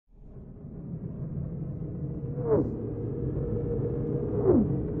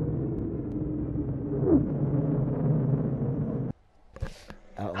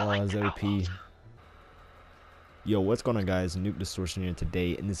was OP. Yo, what's going on, guys? Nuke Distortion here.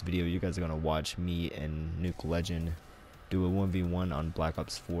 Today in this video, you guys are gonna watch me and Nukelegend do a 1v1 on Black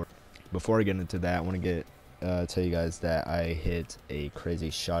Ops 4. Before I get into that, I want to tell you guys that I hit a crazy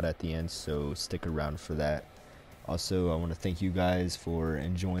shot at the end, so stick around for that. Also, I want to thank you guys for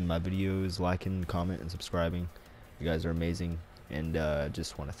enjoying my videos, liking, comment, and subscribing. You guys are amazing, and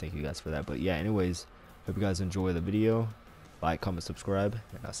just want to thank you guys for that. But yeah, anyways, hope you guys enjoy the video. Like, comment, subscribe,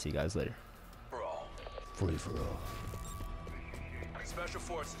 and I'll see you guys later. Free for all. Special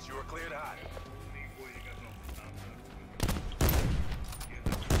forces, you are cleared hot.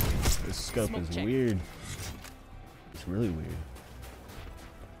 This scope is weird. It's really weird.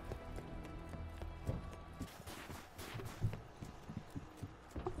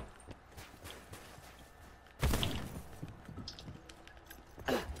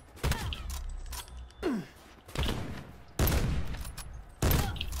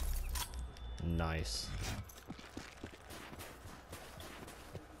 Nice.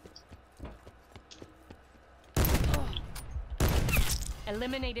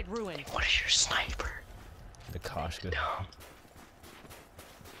 Eliminated Ruin. What is your sniper? The Koshka.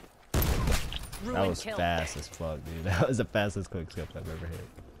 Ruin That was killed. fast as fuck, dude. That was the fastest quick scope I've ever hit.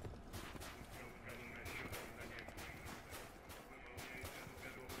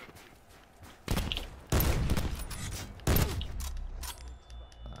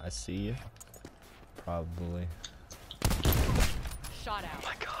 I see you. Probably. Shot out. Oh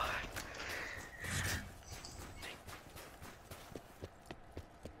my god.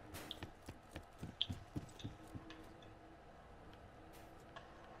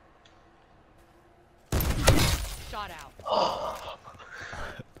 Shot out. Oh.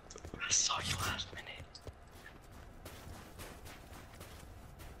 I saw you last minute.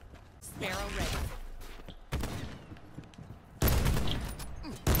 Sparrow ready.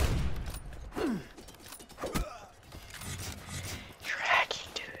 You're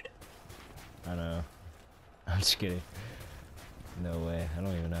hacking, dude. I know. I'm just kidding. No way. I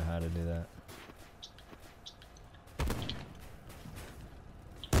don't even know how to do that.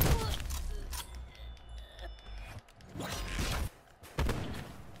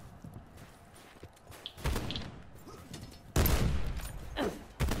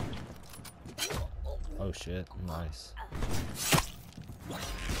 Oh shit, nice. I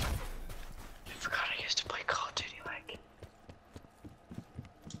forgot I used to play Call of Duty like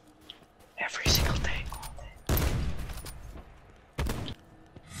every single day, all day.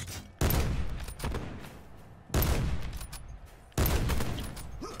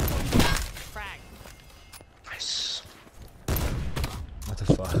 Frag. Nice. What the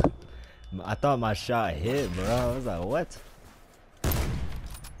fuck? I thought my shot hit, bro. I was like, what?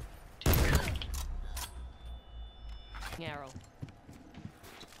 Arrow.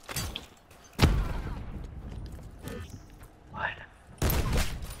 What?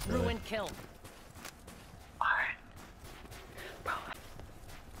 Really? Ruin killed. Alright. Bro,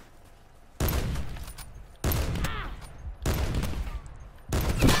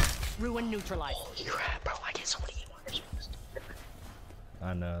 Ruin neutralized. holy crap, bro. I get so many marks.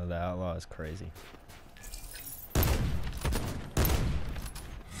 I know, the outlaw is crazy. Oh,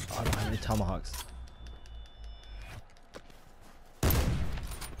 I don't have any tomahawks.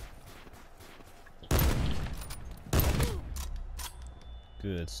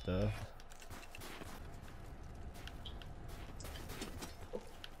 Good stuff.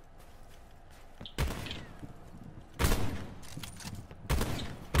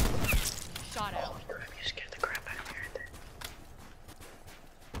 Shot out. Holy crap, you scared the crap out of me right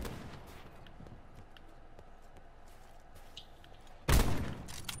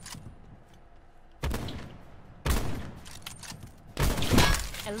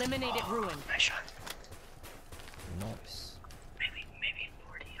there. Eliminated Ruin. Nice shot. Nice. Maybe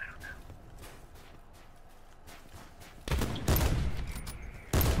 40, I don't know.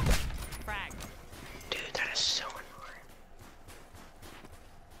 Frag. Dude, that is so annoying.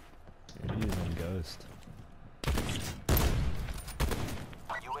 You're using Ghost.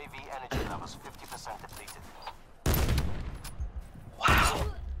 UAV energy levels 50% depleted. Wow.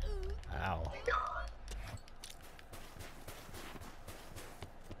 Ow.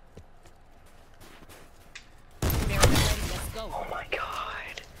 Sparrow ready. Let's go. Oh my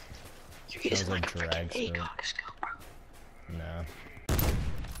god. You're That using was a like a freaking drag scope. ACOG scope, bro. No.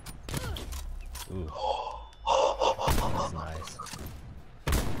 Ooh, that's nice.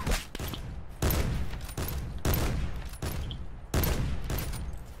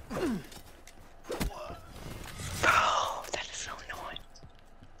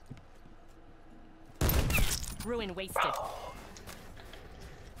 Ruin wasted.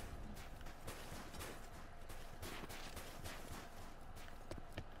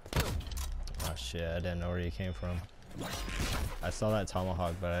 shit. I didn't know where he came from. I saw that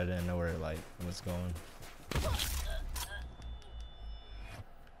tomahawk, but I didn't know where it like was going.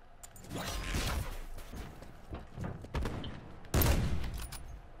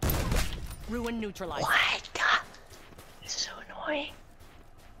 Ruin neutralized. What? God. This is so annoying.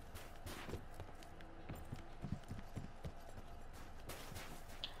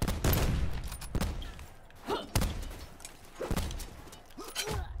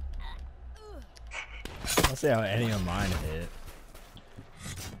 Let's see how any of mine hit.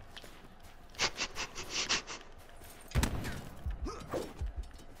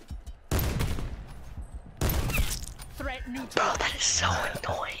 Threat Bro, neutralized. that is so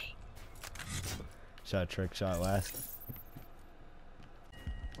annoying. Shot trick shot last.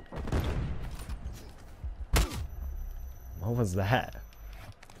 What was that?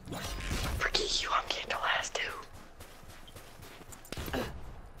 Forget you, I'm getting the last two.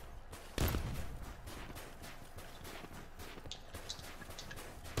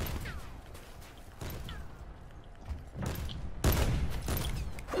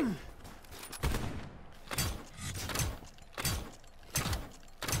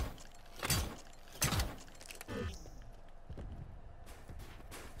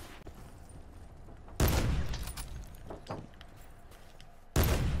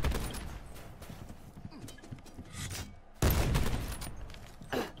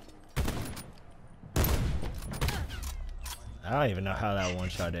 I don't even know how that one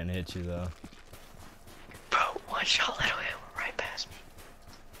shot didn't hit you though. Bro, one shot literally